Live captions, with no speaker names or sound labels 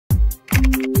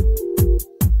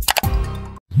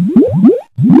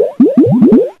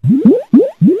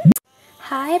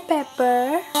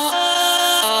pepper.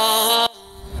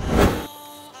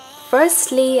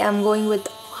 Firstly, I'm going with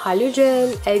Halo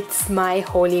Gel. It's my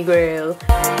holy grail.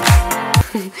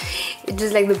 It's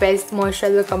just like the best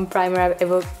moisturizer cum primer I've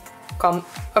ever come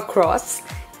across.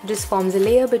 It just forms a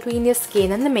layer between your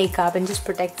skin and the makeup and just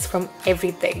protects from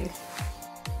everything.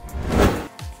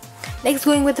 Next,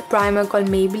 going with the primer called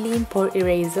Maybelline Pore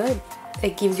Eraser.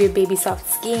 It gives you a baby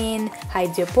soft skin,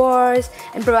 hides your pores,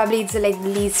 and probably it's like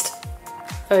the least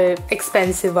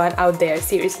expensive one out there,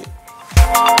 seriously.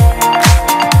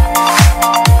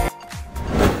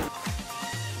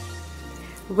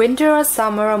 Winter or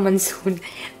summer or monsoon,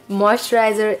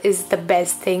 moisturizer is the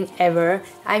best thing ever.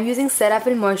 I'm using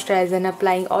Cetaphil moisturizer and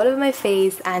applying all over my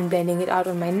face and blending it out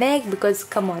on my neck because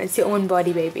come on, it's your own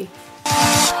body, baby.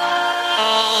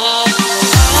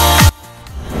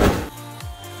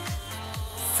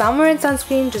 Summer and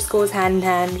sunscreen just goes hand in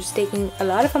hand. Just taking a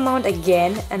lot of amount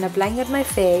again and applying it on my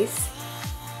face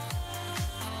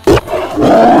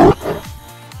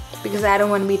because I don't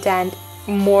want to be tanned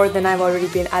more than I've already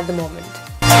been at the moment.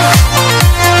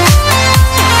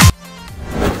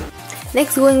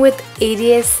 Next, going with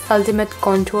ADS Ultimate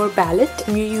Contour Palette.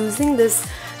 I'm using this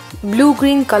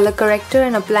blue-green color corrector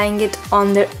and applying it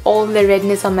on all the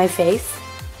redness on my face.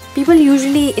 People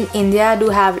usually in India do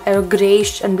have a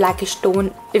greyish and blackish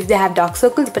tone if they have dark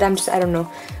circles, but I'm just, I don't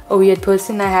know, a weird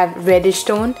person. I have reddish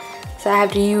tone, so I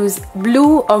have to use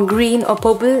blue or green or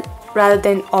purple rather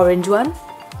than orange one.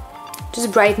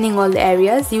 Just brightening all the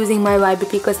areas using my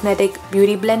YBP Cosmetic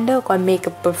Beauty Blender called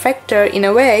Makeup Perfector in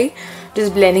a way.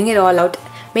 Just blending it all out.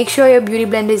 Make sure your beauty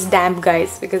blender is damp,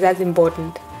 guys, because that's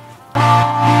important.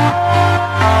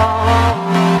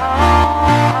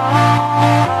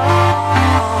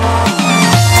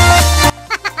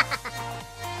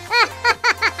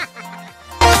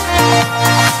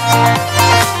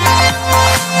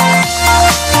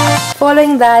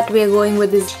 Following that, we are going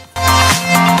with this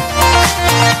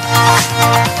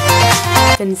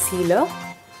concealer.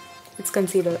 It's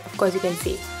concealer, of course you can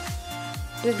see.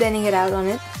 Just blending it out on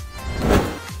it.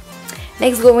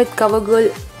 Next, going with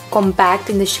CoverGirl Compact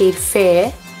in the shade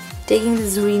Fair. Taking the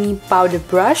Zurini powder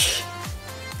brush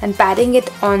and patting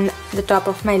it on the top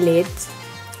of my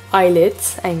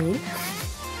eyelids, I mean.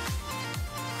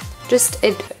 Just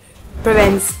it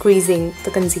prevents creasing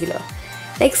the concealer.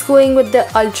 Next, going with the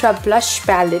Ultra Blush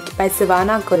Palette by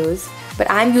Savannah Colors. But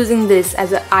I'm using this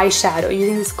as an eyeshadow,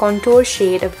 using this contour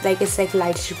shade of like it's like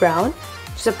lightish brown.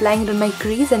 Just applying it on my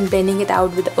crease and blending it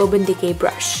out with the Urban Decay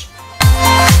brush.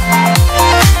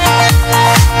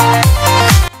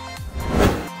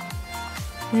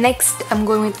 Next, I'm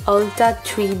going with Ulta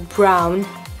 3 Brown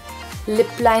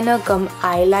lip liner cum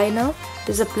eyeliner.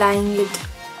 Just applying it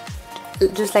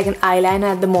just like an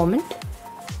eyeliner at the moment.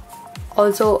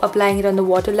 Also applying it on the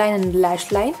waterline and the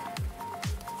lash line.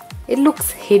 It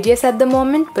looks hideous at the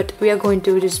moment, but we are going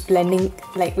to just blend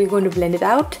it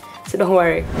out, so don't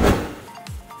worry.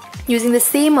 Using the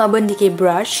same Urban Decay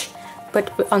brush,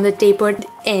 but on the tapered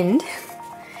end,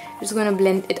 just going to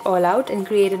blend it all out and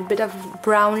create a bit of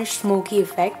brownish smoky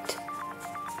effect.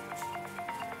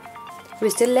 We're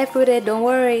still left with it, don't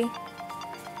worry.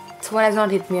 This one has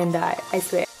not hit me on the eye, I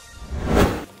swear.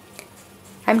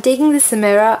 I'm taking the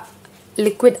Semera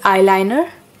liquid eyeliner.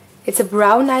 It's a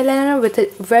brown eyeliner with a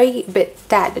very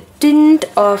tint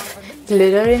of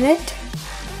glitter in it.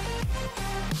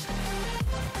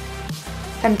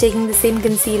 I'm taking the same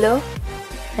concealer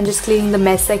and just cleaning the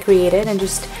mess I created and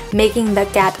just making the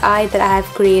cat eye that I have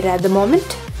created at the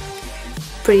moment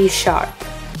pretty sharp.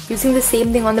 Using the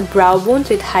same thing on the brow bone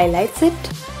so it highlights it,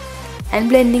 and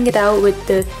blending it out with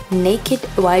the Naked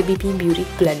YBP Beauty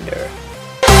Blender.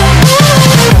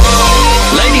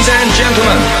 Ladies and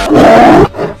gentlemen,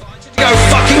 go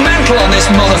fucking mental on this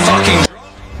motherfucking.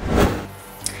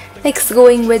 Next,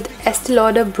 going with Estee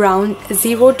Lauder Brown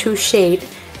 02 shade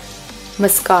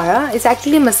mascara. It's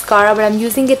actually mascara, but I'm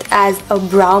using it as a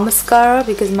brow mascara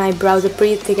because my brows are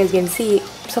pretty thick, as you can see.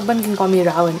 Someone can call me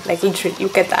Rowan, like literally, you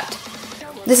get that.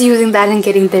 Just using that and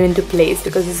getting them into place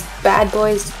because these bad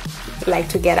boys like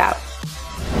to get out.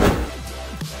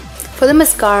 For the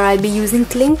mascara, I'll be using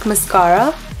Clink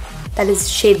mascara, that is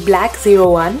shade Black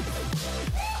 01.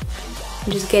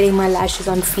 I'm just getting my lashes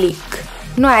on fleek.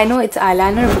 No, I know it's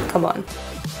eyeliner, but come on.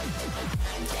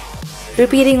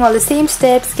 Repeating all the same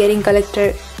steps, getting color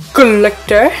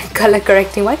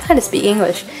correcting. Why can't I speak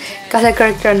English? Color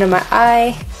corrector under my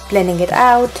eye, blending it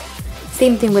out.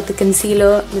 Same thing with the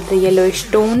concealer with the yellowish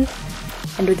tone,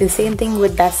 and do the same thing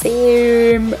with that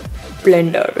same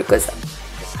blender because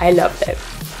I love them.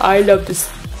 I love this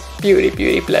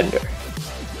beauty blender.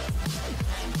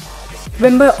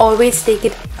 Remember, always take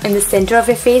it in the center of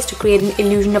your face to create an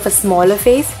illusion of a smaller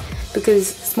face, because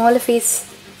smaller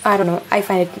face, I don't know, I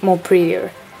find it more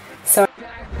prettier. So,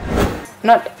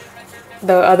 not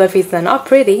the other faces are not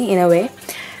pretty in a way.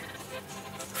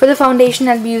 For the foundation,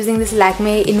 I'll be using this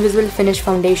Lakme Invisible Finish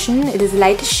foundation. It is the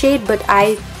lightest shade, but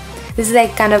this is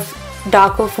like kind of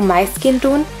darker for my skin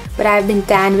tone, but I've been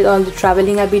tanned with all the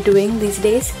traveling I'll be doing these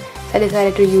days, so I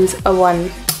decided to use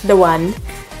the one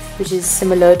which is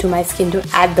similar to my skin tone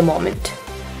at the moment.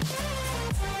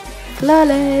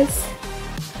 Flawless!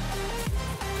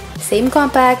 Same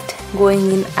compact,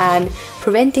 going in and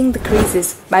preventing the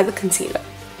creases by the concealer.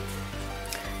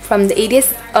 From the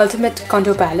ADS Ultimate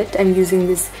Contour Palette, I'm using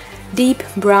this deep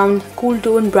brown, cool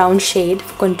tone brown shade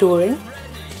for contouring.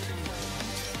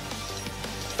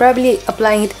 Probably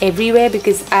applying it everywhere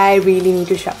because I really need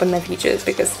to sharpen my features,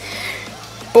 because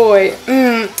boy,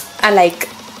 I like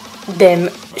them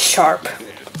sharp.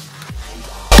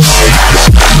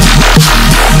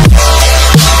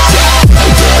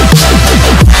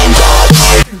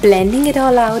 Blending it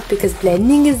all out, because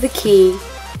blending is the key.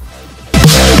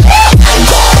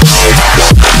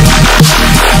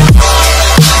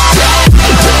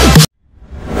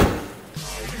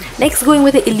 Next, going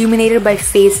with the Illuminator by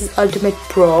Faces Ultimate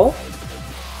Pro.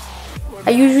 I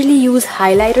usually use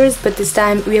highlighters, but this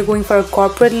time we are going for a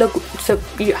corporate look, so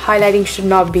highlighting should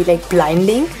not be like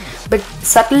blinding, but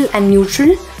subtle and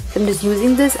neutral. So I'm just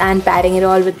using this and patting it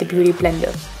all with the Beauty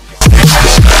Blender.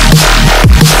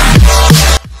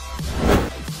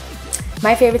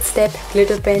 My favorite step,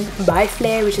 glitter pen by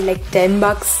Flair, which is like 10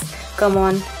 bucks. Come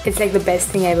on, it's like the best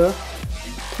thing ever.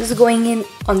 This is going in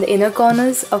on the inner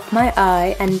corners of my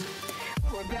eye. And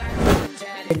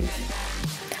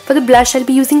for the blush, I'll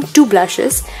be using two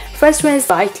blushes. First one is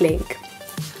White Link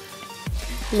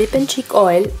Lip and Cheek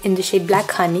Oil in the shade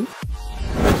Black Honey.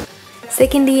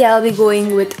 Secondly, I'll be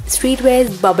going with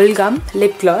Streetwear's Bubblegum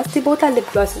Lip Gloss. They both are lip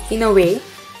glosses in a way.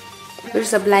 We're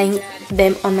just applying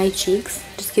them on my cheeks.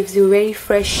 Just gives you a very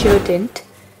fresh sheer tint.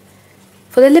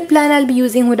 For the lip line, I'll be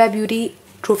using Huda Beauty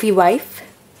Trophy Wife.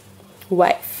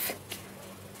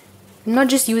 I'm not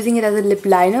just using it as a lip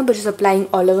liner, but just applying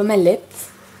all over my lips.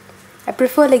 I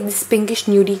prefer like this pinkish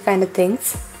nudie kind of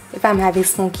things if I'm having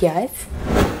smoky eyes.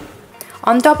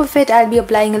 On top of it, I'll be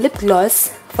applying a lip gloss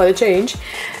for the change.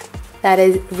 That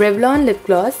is Revlon lip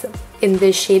gloss in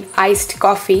the shade Iced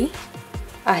Coffee.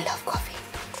 I love coffee.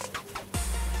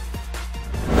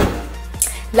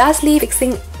 Lastly,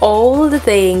 fixing all the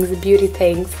things, the beauty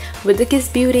things, with the Kiss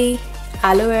Beauty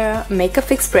Aloe Vera Makeup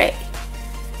Fix Spray.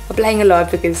 Applying a lot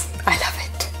because I love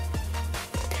it.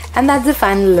 And that's the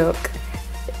final look.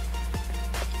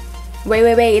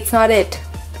 Wait, it's not it.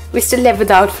 We still left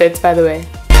with outfits, by the way.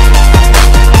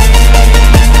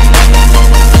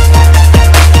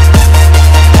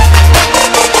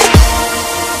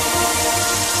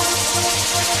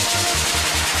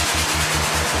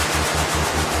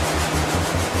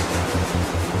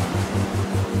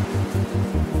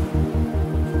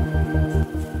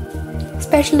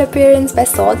 Special appearance by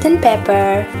Salt and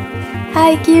Pepper.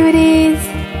 Hi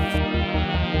cuties!